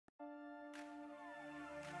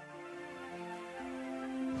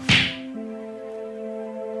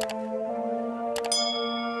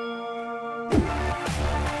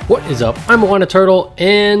What is up? I'm Awana Turtle,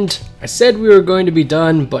 and I said we were going to be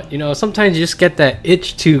done, but you know, sometimes you just get that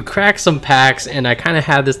itch to crack some packs, and I kind of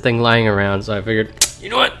had this thing lying around, so I figured, you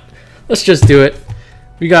know what? Let's just do it.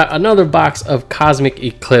 We got another box of Cosmic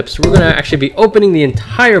Eclipse. We're going to actually be opening the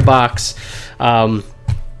entire box.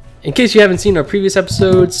 In case you haven't seen our previous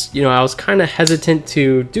episodes, you know, I was kind of hesitant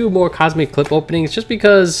to do more Cosmic Eclipse openings just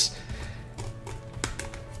because,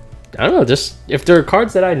 I don't know, just if there are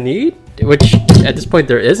cards that I need, which at this point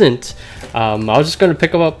there isn't, I was just going to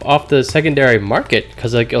pick them up off the secondary market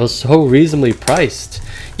because like it was so reasonably priced,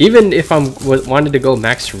 even if I wanted to go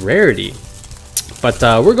max rarity. But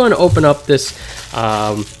we're going to open up this.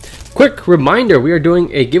 Quick reminder, we are doing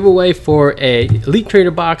a giveaway for a Elite Trader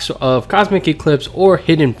box of Cosmic Eclipse or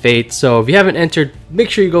Hidden Fate. So if you haven't entered, make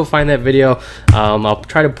sure you go find that video. I'll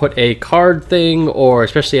try to put a card thing, or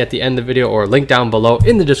especially at the end of the video, or link down below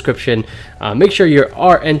in the description. Make sure you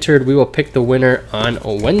are entered. We will pick the winner on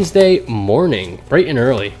a Wednesday morning, bright and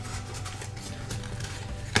early.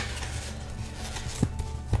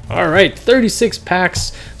 All right, 36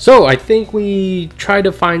 packs. So I think we try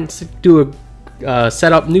to do a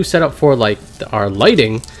new setup for like our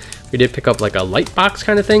lighting. We did pick up like a light box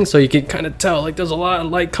kind of thing, so you can kind of tell like there's a lot of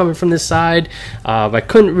light coming from this side. I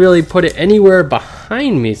couldn't really put it anywhere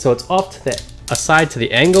behind me, so it's off to the aside to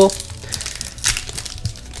the angle.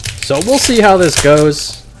 So we'll see how this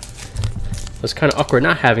goes. It was kind of awkward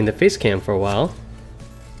not having the face cam for a while,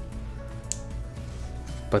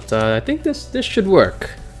 but I think this should work.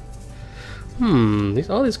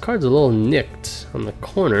 All these cards are a little nicked on the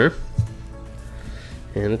corner.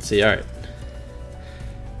 And let's see, alright.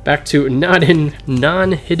 Back to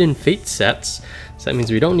non-hidden fate sets. So that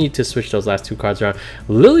means we don't need to switch those last two cards around.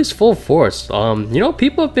 Lily's Full Force. You know,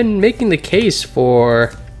 people have been making the case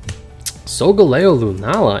for Solgaleo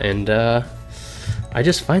Lunala, and I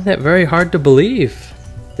just find that very hard to believe.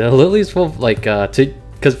 The Lily's Full, like, just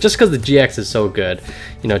because the GX is so good,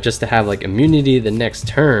 you know, just to have like immunity the next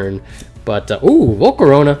turn. But ooh,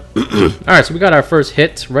 Volcarona. Alright, so we got our first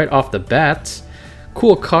hit right off the bat.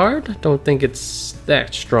 Cool card. Don't think it's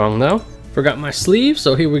that strong though. Forgot my sleeve,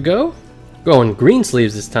 so here we go. Going green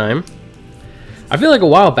sleeves this time. I feel like a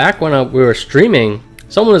while back when we were streaming,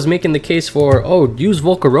 someone was making the case for, oh, use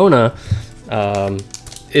Volcarona.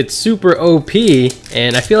 It's super OP,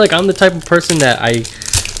 and I feel like I'm the type of person that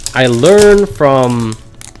I learn from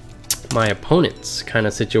my opponents kind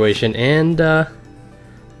of situation, and I'm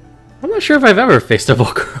not sure if I've ever faced a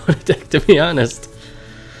Volcarona deck, to be honest.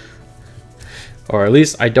 Or at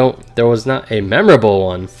least there was not a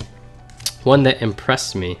memorable one that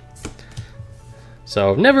impressed me.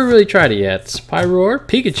 So never really tried it yet. Pyroar,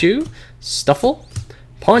 Pikachu, Stuffle,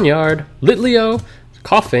 Pawniard, Litleo,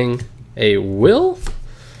 Coughing, a Will,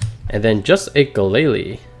 and then just a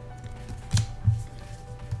Glalie.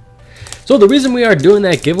 So the reason we are doing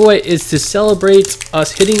that giveaway is to celebrate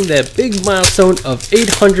us hitting that big milestone of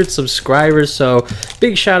 800 subscribers. So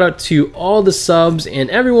big shout out to all the subs and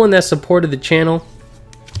everyone that supported the channel.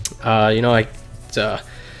 You know,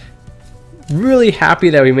 really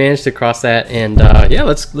happy that we managed to cross that, and yeah,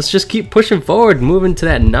 let's just keep pushing forward, moving to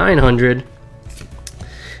that 900,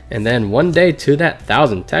 and then one day to that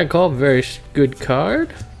 1,000. Tag Call, very good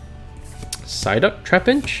card. Psyduck,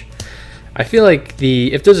 Trapinch. I feel like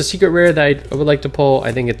if there's a secret rare that I would like to pull,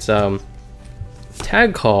 I think it's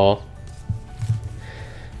Tag Call.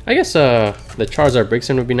 I guess the Charizard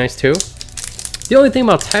Breaksin would be nice too. The only thing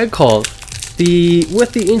about Tag Call,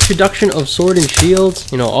 with the introduction of Sword and Shield,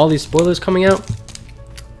 you know, all these spoilers coming out,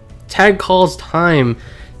 Tag Call's time,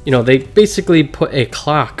 you know, they basically put a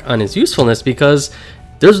clock on its usefulness because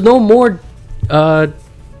there's no more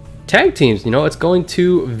tag teams. You know, it's going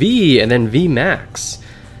to V and then V Max.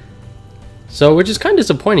 So, which is kind of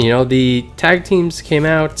disappointing. You know, the tag teams came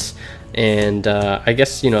out, and I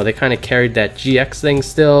guess, you know, they kind of carried that GX thing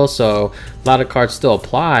still, so a lot of cards still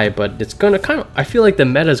apply, but it's going to I feel like the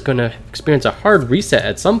meta is going to experience a hard reset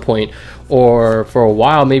at some point, or for a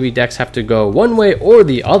while maybe decks have to go one way or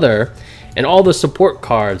the other, and all the support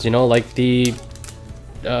cards, you know, like the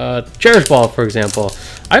Cherish Ball, for example.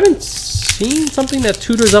 I haven't seen something that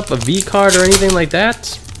tutors up a V card or anything like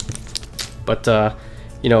that, but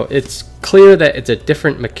you know, it's clear that it's a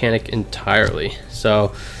different mechanic entirely.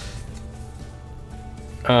 So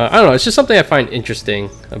I don't know, it's just something I find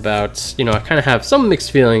interesting about, you know, I kind of have some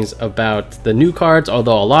mixed feelings about the new cards,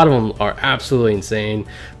 although a lot of them are absolutely insane.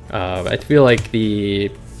 I feel like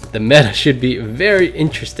the meta should be very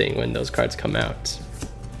interesting when those cards come out.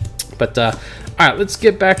 But alright, let's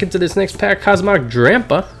get back into this next pack. Cosmog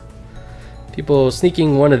Drampa. People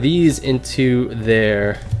sneaking one of these into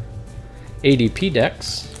their ADP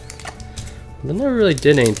decks. But never really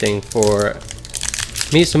did anything for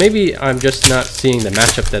me, so maybe I'm just not seeing the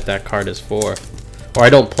matchup that that card is for. Or I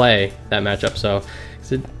don't play that matchup, so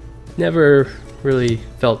 'cause it never really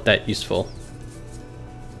felt that useful.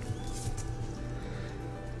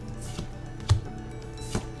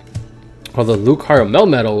 Although Luke Haro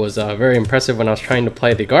Melmetal was very impressive when I was trying to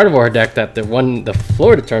play the Gardevoir deck that won the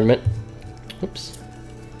Florida tournament. Oops.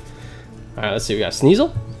 Alright, let's see. We got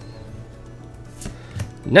Sneasel,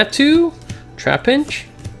 Natu, Trapinch,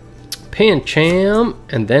 Pancham,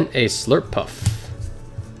 and then a Slurpuff.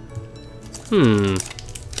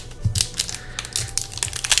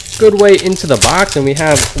 Good way into the box, and we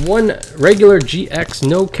have one regular GX,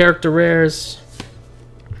 no character rares.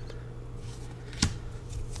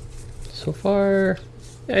 So far,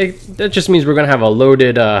 yeah, that just means we're gonna have a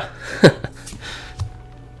loaded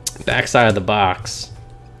backside of the box.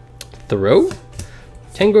 Thoreau,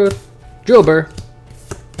 Tangrowth, Drillbur,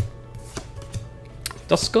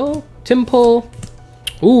 Duskull, Timpole,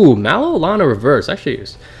 ooh, Mallow Lana Reverse. Actually,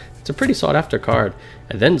 it's a pretty sought after card.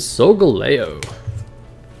 And then Solgaleo.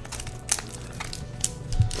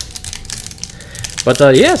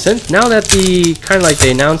 But yeah, since now that the kind of like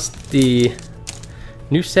they announced the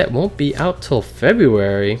new set won't be out till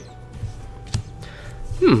February.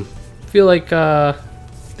 Feel like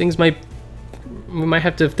we might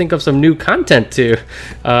have to think of some new content too,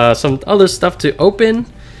 some other stuff to open,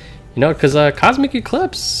 you know, because Cosmic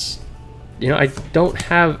Eclipse, you know, I don't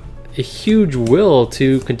have a huge will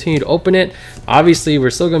to continue to open it. Obviously, we're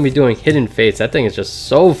still going to be doing Hidden Fates. That thing is just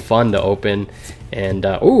so fun to open. And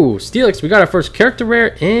ooh, Steelix, we got our first character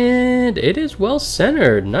rare, and it is well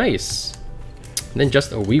centered. Nice. And then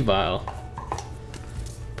just a Weavile.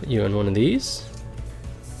 Put you in one of these.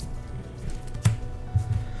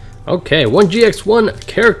 Okay, 1GX1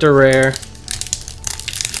 character rare.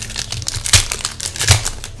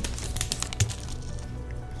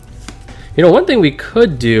 You know, one thing we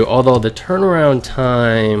could do, although the turnaround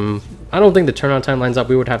time, I don't think the turnaround time lines up.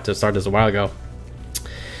 We would have to start this a while ago.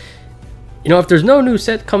 You know, if there's no new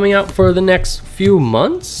set coming out for the next few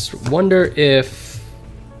months, wonder if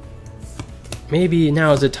maybe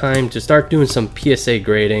now is the time to start doing some PSA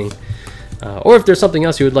grading. Or if there's something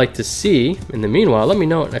else you would like to see in the meanwhile, let me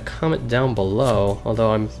know in a comment down below.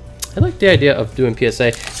 Although I like the idea of doing PSA.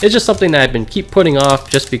 It's just something that I've been keep putting off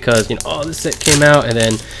just because, you know, oh, this set came out and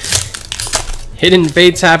then Hidden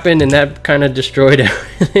Fates happened and that kind of destroyed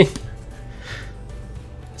everything.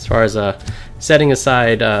 As far as setting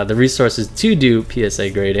aside the resources to do PSA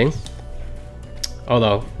grading.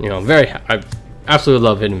 Although, you know, I absolutely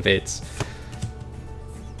love Hidden Fates.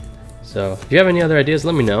 So if you have any other ideas,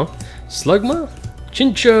 let me know. Slugma,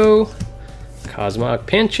 Chincho, Cosmog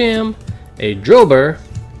Pancham, a Drillbur,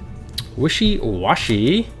 Wishy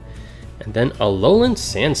Washy, and then a Alolan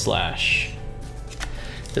Sandslash.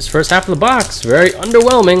 This first half of the box, very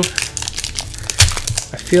underwhelming.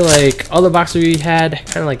 I feel like other boxes we had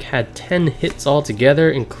kind of like had 10 hits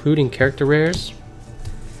altogether, including character rares.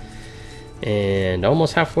 And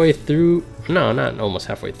almost halfway through, no, not almost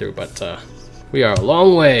halfway through, but we are a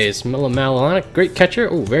long ways. Melomalonic, great catcher.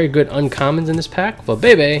 Oh, very good uncommons in this pack.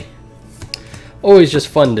 Vabebe, always just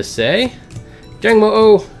fun to say.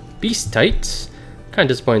 Jangmo-O, Beast Tights. Kind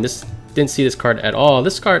of disappointing. Didn't see this card at all.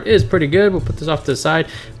 This card is pretty good. We'll put this off to the side.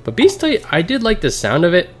 But Beast Tight, I did like the sound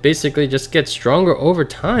of it. Basically, just gets stronger over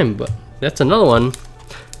time. But that's another one.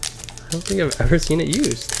 I don't think I've ever seen it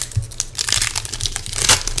used.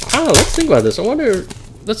 Ah, let's think about this. I wonder.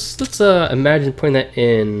 Let's imagine putting that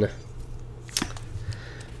in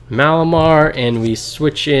Malamar, and we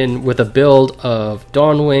switch in with a build of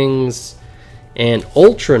Dawn Wings and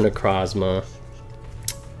Ultra Necrozma.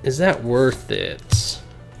 Is that worth it?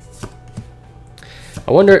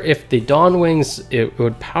 I wonder if the Dawn Wings, it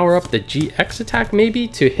would power up the GX attack maybe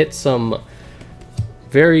to hit some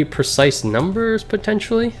very precise numbers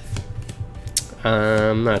potentially.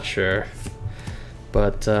 I'm not sure.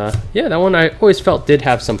 But yeah, that one I always felt did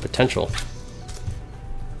have some potential.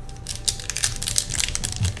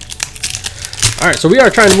 Alright, so we are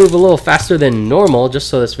trying to move a little faster than normal just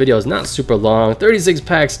so this video is not super long. 36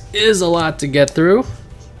 packs is a lot to get through.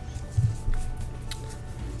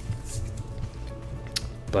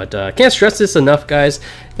 But can't stress this enough, guys.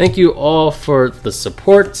 Thank you all for the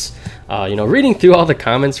support. You know, reading through all the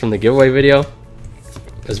comments from the giveaway video,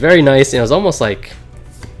 it was very nice. And it was almost like,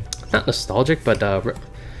 not nostalgic, but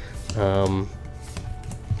I'm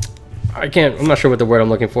not sure what the word I'm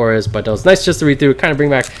looking for is, but it was nice just to read through, kind of bring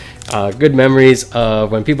back good memories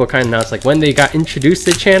of when people kind of announced like when they got introduced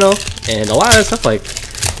to the channel, and a lot of stuff like,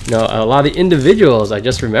 you know, a lot of the individuals I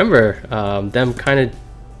just remember them kind of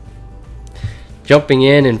jumping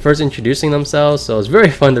in and first introducing themselves. So it's very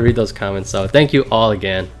fun to read those comments. So thank you all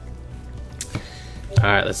again. All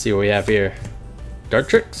right, let's see what we have here.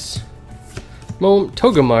 Dartrix,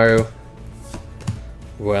 Togamaru,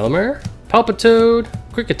 Welmer, Palpitoad,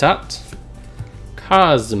 Kricketot,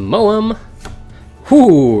 Cosmoem.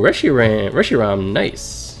 Ooh, Reshiram,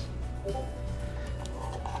 nice.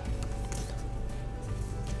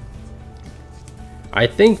 I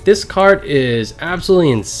think this card is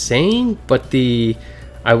absolutely insane, but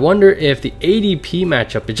I wonder if the ADP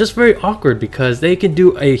matchup is just very awkward because they can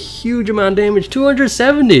do a huge amount of damage,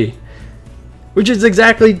 270, which is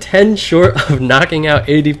exactly 10 short of knocking out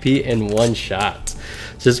ADP in one shot.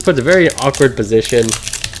 So this puts a very awkward position.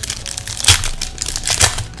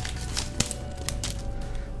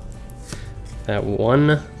 That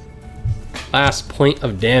one last point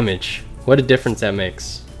of damage, what a difference that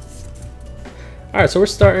makes. Alright, so we're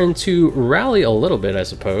starting to rally a little bit, I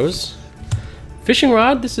suppose. Fishing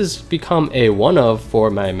Rod, this has become a one of for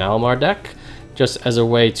my Malamar deck, just as a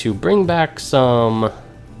way to bring back some,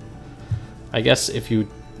 I guess if you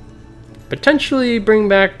potentially bring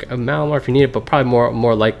back a Malamar if you need it, but probably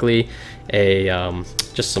more likely a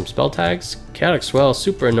just some spell tags. Chaotic Swell,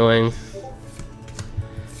 super annoying.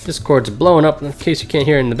 Discord's blowing up in case you can't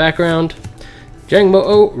hear it in the background.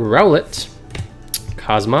 Jangmo-O, Rowlet,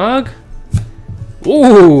 Cosmog.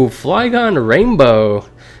 Ooh, Flygon Rainbow.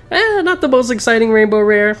 Not the most exciting rainbow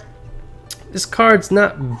rare. This card's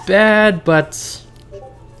not bad, but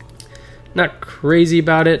not crazy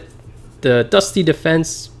about it. The Dusty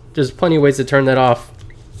Defense, there's plenty of ways to turn that off.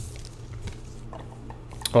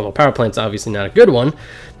 Although Power Plant's obviously not a good one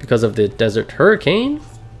because of the Desert Hurricane.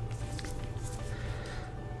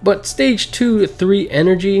 But stage 2 to 3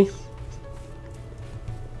 energy.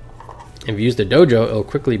 If you use the dojo, it'll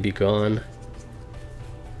quickly be gone.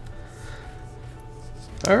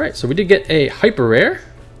 Alright, so we did get a hyper rare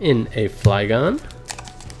in a Flygon.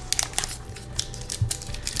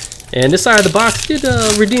 And this side of the box did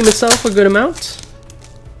redeem itself a good amount.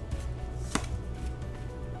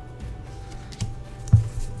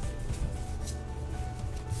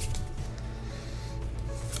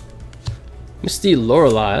 Misty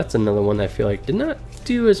Lorelei, that's another one I feel like did not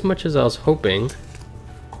do as much as I was hoping.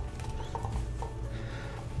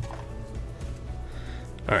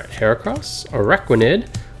 Alright, Heracross, Araquanid,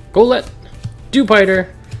 Golett,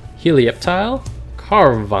 Dewpider, Helioptile,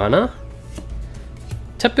 Carvana,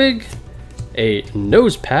 Tepig, a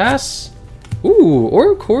Nose Pass, ooh,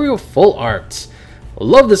 Oricorio Full Art.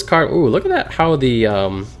 Love this card. Ooh, look at that, how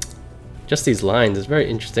the, just these lines is very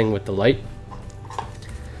interesting with the light.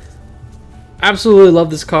 Absolutely love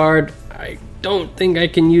this card. I don't think I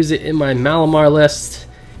can use it in my Malamar list.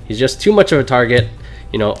 He's just too much of a target.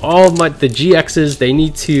 You know, all of the GXs, they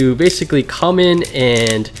need to basically come in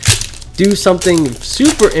and do something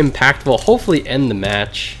super impactful, hopefully end the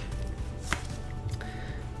match.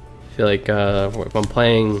 I feel like if I'm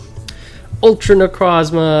playing Ultra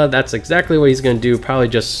Necrozma, that's exactly what he's going to do. Probably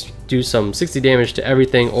just do some 60 damage to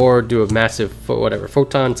everything or do a massive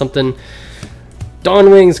photon something.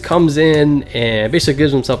 Dawnwings comes in and basically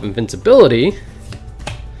gives himself invincibility.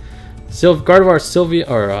 Gardevoir Sylvia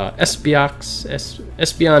or Espeon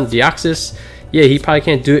Deoxys. Yeah, he probably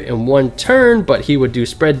can't do it in one turn, but he would do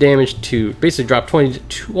spread damage to basically drop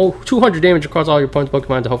 200 damage across all your opponent's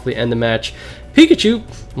Pokemon to hopefully end the match. Pikachu,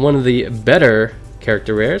 one of the better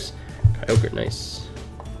character rares. Kyogre, nice.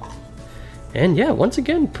 And yeah, once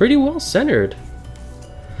again, pretty well centered.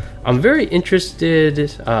 I'm very interested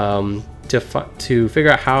to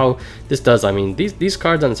figure out how this does. I mean, these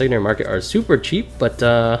cards on the secondary market are super cheap, but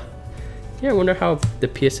yeah, I wonder how the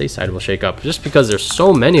PSA side will shake up, just because there's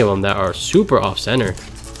so many of them that are super off-center.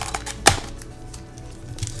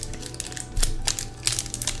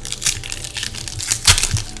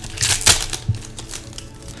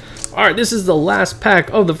 Alright, this is the last pack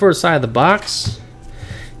of the first side of the box,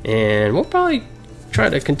 and we'll probably try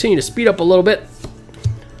to continue to speed up a little bit.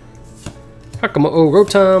 Hakamo-O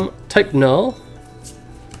Rotom, Type Null,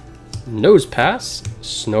 Nose Pass,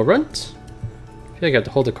 Snorunt. I feel like I have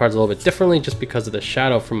to hold the cards a little bit differently just because of the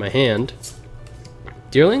shadow from my hand.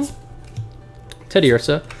 Deerling,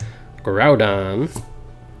 Teddiursa, Groudon,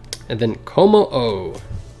 and then Como-O.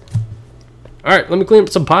 Alright, let me clean up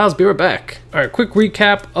some piles, be right back. Alright, quick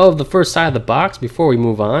recap of the first side of the box before we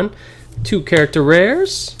move on. 2 character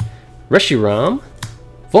rares, Reshiram,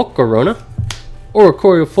 Volcarona,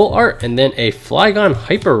 Oricorio Full Art, and then a Flygon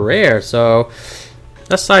Hyper Rare. So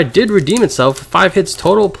that side did redeem itself. 5 hits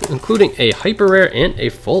total, including a Hyper Rare and a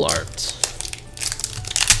Full Art.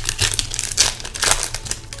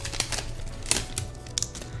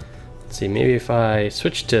 Let's see, maybe if I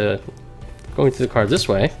switch to going through the cards this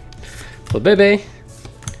way. Bebe,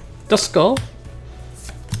 Duskull.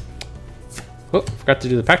 Oh, forgot to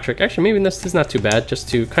do the pack trick. Actually, maybe this is not too bad, just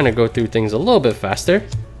to kind of go through things a little bit faster.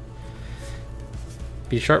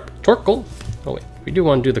 Be Sharp, Torkoal. Oh wait, we do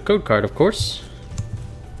want to do the code card, of course.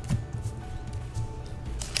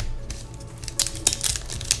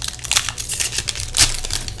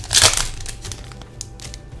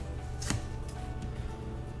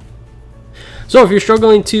 So if you're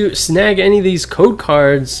struggling to snag any of these code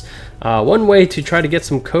cards, one way to try to get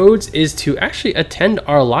some codes is to actually attend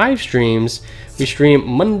our live streams. We stream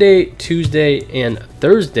Monday, Tuesday, and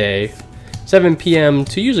Thursday, 7 p.m.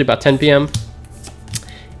 to usually about 10 p.m.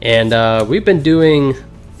 And we've been doing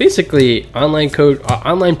basically online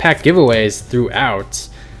pack giveaways throughout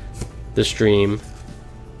the stream.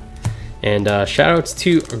 And shout outs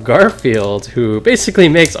to Garfield, who basically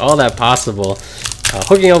makes all that possible.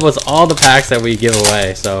 Hooking up with all the packs that we give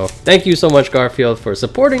away. So thank you so much, Garfield, for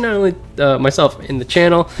supporting not only myself in the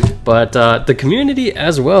channel, but the community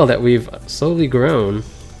as well that we've slowly grown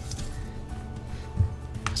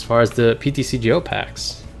as far as the PTCGO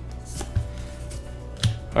packs.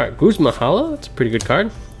 Alright, Guzma Hala, that's a pretty good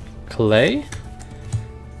card. Clay.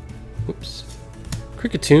 Oops.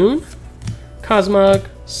 Kricketune. Cosmog.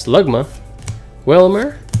 Slugma.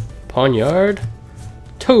 Welmer. Pawniard.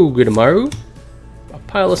 Togedemaru.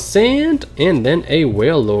 Pile of sand, and then a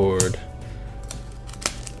Whale Lord.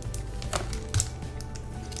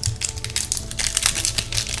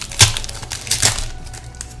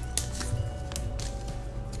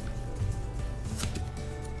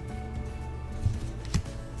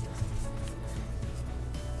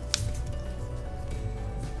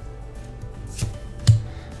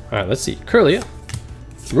 Alright, let's see. Curlia.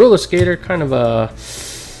 Roller Skater, kind of a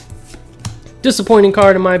disappointing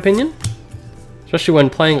card in my opinion. Especially when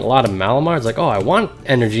playing a lot of Malamar, it's like, oh, I want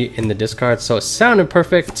energy in the discard, so it sounded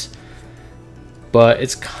perfect, but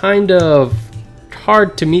it's kind of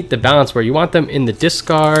hard to meet the balance where you want them in the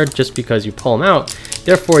discard just because you pull them out.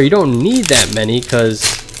 Therefore, you don't need that many because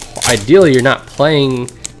ideally you're not playing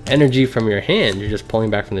energy from your hand, you're just pulling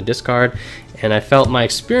back from the discard. And I felt my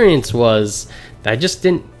experience was that I just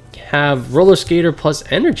didn't have Roller Skater plus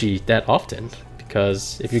energy that often.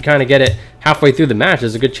 Because if you kind of get it halfway through the match,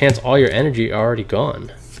 there's a good chance all your energy are already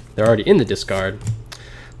gone. They're already in the discard.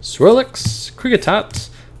 Swirlix, Kricketot,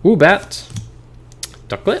 Woobat,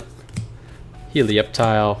 Ducklet,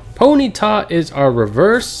 Helioptile, Ponyta is our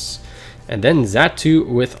reverse, and then Xatu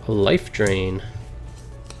with Life Drain.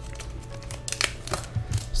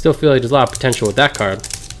 Still feel like there's a lot of potential with that card.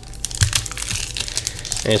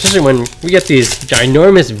 And especially when we get these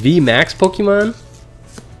ginormous VMAX Pokemon.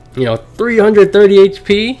 You know, 330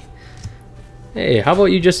 HP. Hey, how about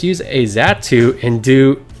you just use a Xatu and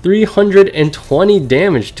do 320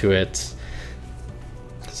 damage to it?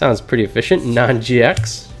 Sounds pretty efficient.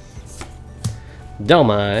 Non-GX.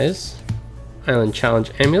 Delmise. Island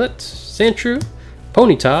Challenge Amulet. Sandshrew.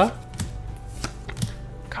 Ponyta.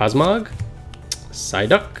 Cosmog.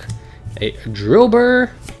 Psyduck. A Drillbur.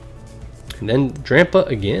 And then Drampa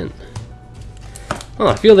again. Oh,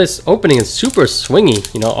 I feel this opening is super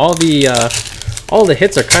swingy. You know, all the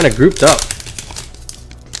hits are kind of grouped up.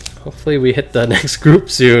 Hopefully we hit the next group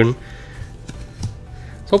soon.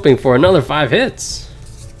 I was hoping for another 5 hits.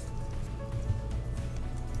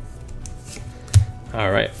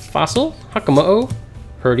 Alright, Fossil, Hakamo-o,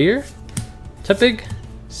 Herdier, Tepig,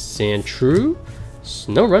 Sandshrew,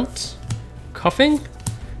 Snorunt, Coughing,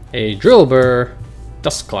 a Drillbur,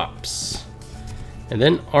 Dusclops, and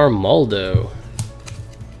then Armaldo.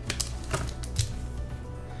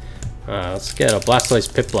 Let's get a Blastoise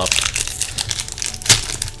Piplup.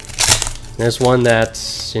 There's one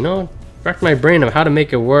that's, you know, racked my brain of how to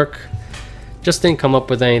make it work. Just didn't come up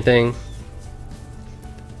with anything.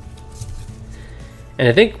 And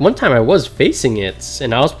I think one time I was facing it,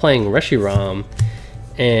 and I was playing Reshiram,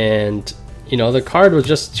 and, you know, the card was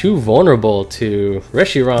just too vulnerable to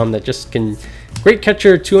Reshiram that just can Great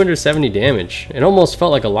Catcher, 270 damage. It almost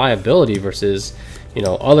felt like a liability versus, you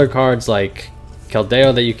know, other cards like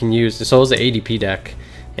Keldeo that you can use. So was the ADP deck,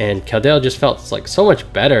 and Keldeo just felt like so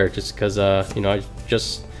much better just because you know, I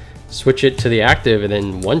just switch it to the active and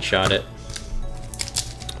then one-shot it.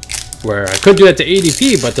 Where I could do that to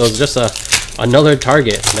ADP, but there was just another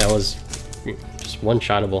target that was just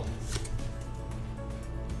one-shottable.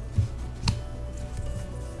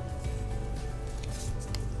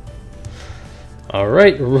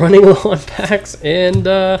 Alright, running low on packs, and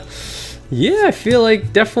yeah, I feel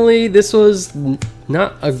like definitely this was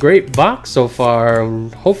not a great box so far.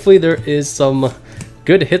 Hopefully there is some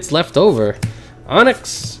good hits left over.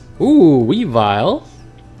 Onyx, ooh, Weavile,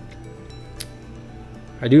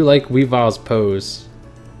 I do like Weavile's pose.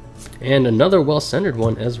 And another well-centered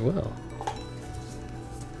one as well.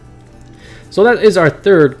 So that is our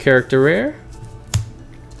third character rare.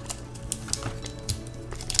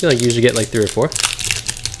 I feel like you usually get like 3 or 4.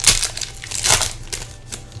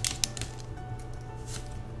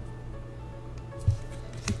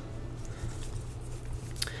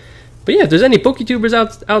 But yeah, if there's any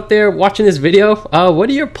PokeTubers out there watching this video, what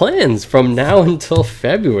are your plans from now until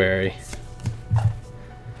February?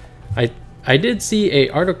 I did see a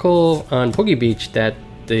article on PokeBeach that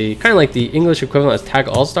the kind of like the English equivalent as Tag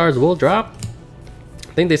All-Stars will drop.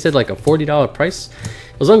 I think they said like a $40 price.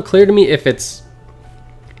 It was unclear to me if it's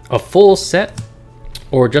a full set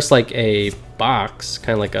or just like a box,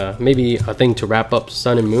 kind of like a maybe a thing to wrap up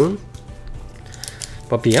Sun and Moon.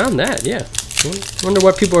 But beyond that, yeah, I wonder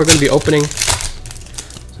what people are going to be opening.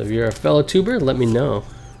 So if you're a fellow tuber, let me know.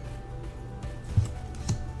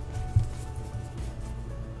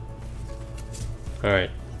 All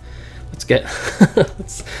right, let's get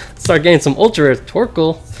let's start getting some ultra rare.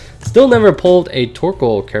 Torkoal. Still never pulled a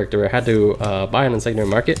Torkoal character. I had to buy it on the secondary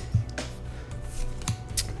market.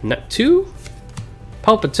 Natu,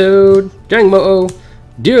 Palpitoad, Jangmo-o,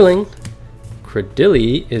 Deerling,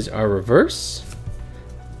 Credilli is our reverse.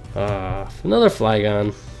 Another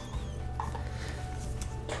Flygon.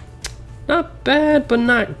 Not bad, but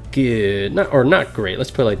not good. Not great.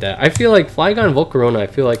 Let's put it like that. I feel like Flygon and Volcarona, I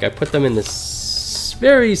feel like I put them in this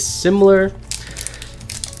very similar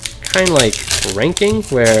kind of like ranking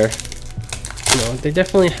where, you know, they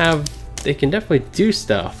can definitely do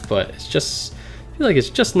stuff, but it's just, I feel like it's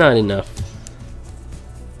just not enough.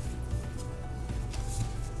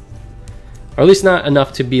 Or at least not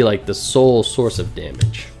enough to be like the sole source of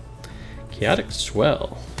damage. Chaotic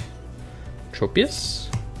Swell, Tropius,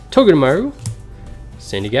 Togedemaru,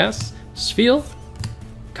 Sandygast, Spheal,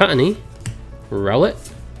 Cottonee,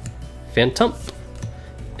 Rowlet, Phantump,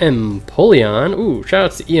 Empoleon. Ooh,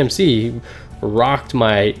 shoutouts to EMC. He rocked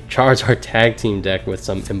my Charizard tag team deck with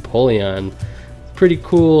some Empoleon. Pretty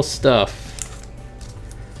cool stuff.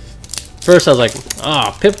 First I was like,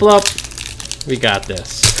 ah, Piplup, we got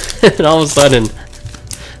this. And all of a sudden,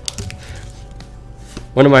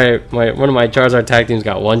 one of my Charizard tag teams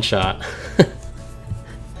got one shot. I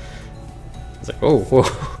was like, oh, whoa,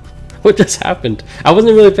 what just happened? I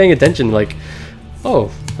wasn't really paying attention. Like,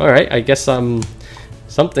 oh, all right, I guess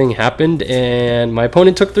something happened and my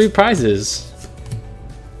opponent took 3 prizes.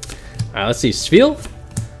 All right, let's see. Spheal,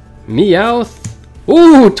 Meowth.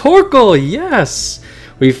 Ooh, Torkoal, yes!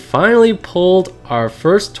 We finally pulled our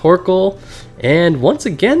first Torkoal, and once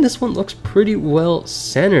again, this one looks pretty well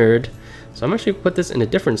centered. So I'm actually put this in a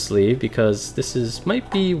different sleeve because this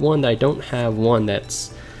might be one that I don't have one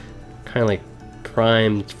that's kind of like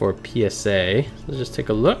primed for PSA. Let's just take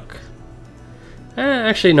a look.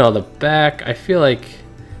 Actually, no, the back, I feel like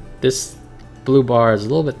this blue bar is a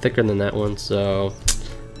little bit thicker than that one, so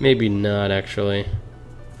maybe not actually.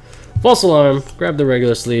 False alarm, grab the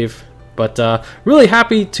regular sleeve. But really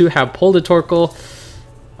happy to have pulled a Torkoal.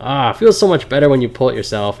 Feels so much better when you pull it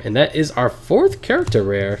yourself. And that is our 4th character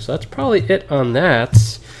rare, so that's probably it on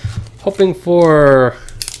that. Hoping for,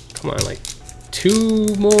 come on, like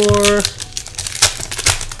 2 more.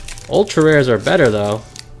 Ultra rares are better though.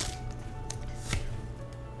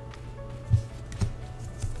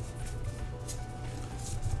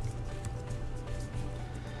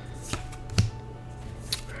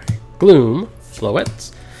 Gloom,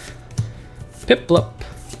 Floette, Piplup,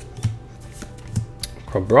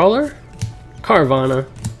 Crabrawler, Carvana,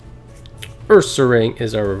 Ursaring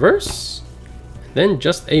is our reverse, and then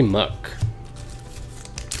just a Muck.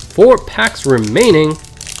 4 packs remaining.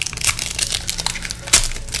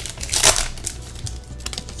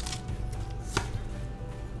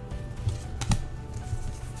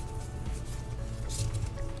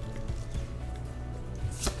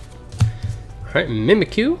 Alright,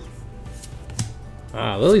 Mimikyu.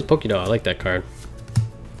 Lily's Pokédoll, I like that card.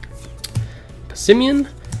 Passimian,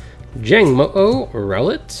 Jangmo-o,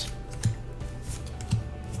 Rowlet.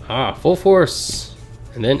 Full Force.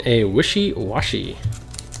 And then a Wishy Washy.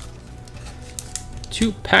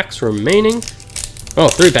 2 packs remaining. Oh,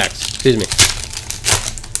 3 packs, excuse me.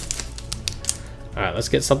 Alright, let's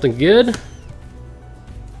get something good.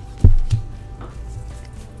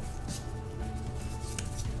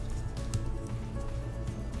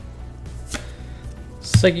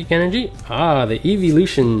 Psychic Energy. The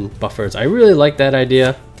evolution buffers. I really like that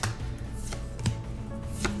idea.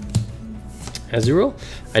 Azurill.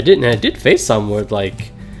 I did face some with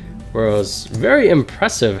like where it was very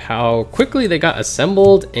impressive how quickly they got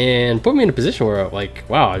assembled and put me in a position where like,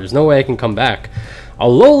 wow, there's no way I can come back.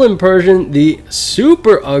 Alolan Persian, the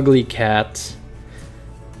super ugly cat.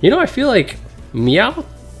 You know, I feel like Meowth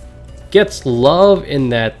gets love in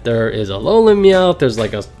that there is a Alolan Meowth, there's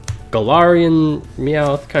like a Galarian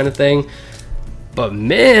Meowth kind of thing. But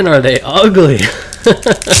man, are they ugly.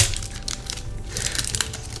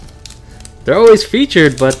 They're always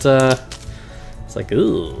featured, but it's like,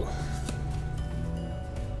 ooh.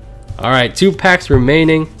 Alright, 2 packs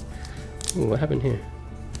remaining. Ooh, what happened here?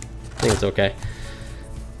 I think it's okay.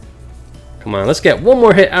 Come on, let's get one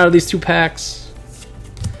more hit out of these 2 packs.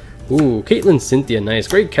 Ooh, Caitlyn Cynthia, nice.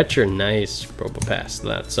 Great catcher, nice. Probopass,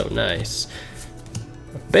 that's so nice.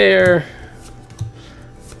 Bear.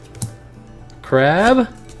 Crab.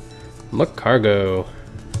 Macargo.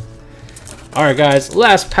 Alright guys,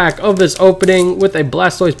 last pack of this opening with a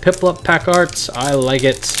Blastoise Piplup pack art. I like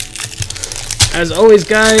it. As always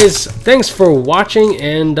guys, thanks for watching,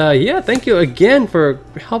 and yeah, thank you again for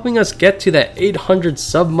helping us get to that 800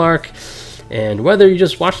 sub mark. And whether you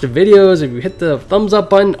just watch the videos, if you hit the thumbs up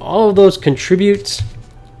button, all of those contribute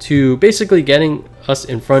to basically getting us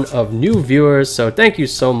in front of new viewers, so thank you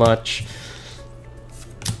so much.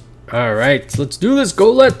 Alright, let's do this.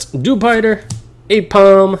 Golett, Dewpider,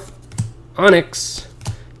 Apom, Onyx,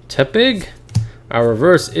 Tepig. Our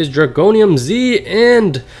reverse is Dragonium Z,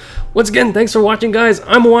 and once again, thanks for watching guys.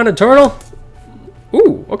 I'm Moana Turtle.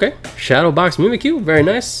 Ooh, okay. Shadowbox Mimikyu, very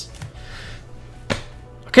nice.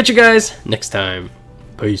 I'll catch you guys next time.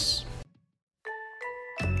 Peace.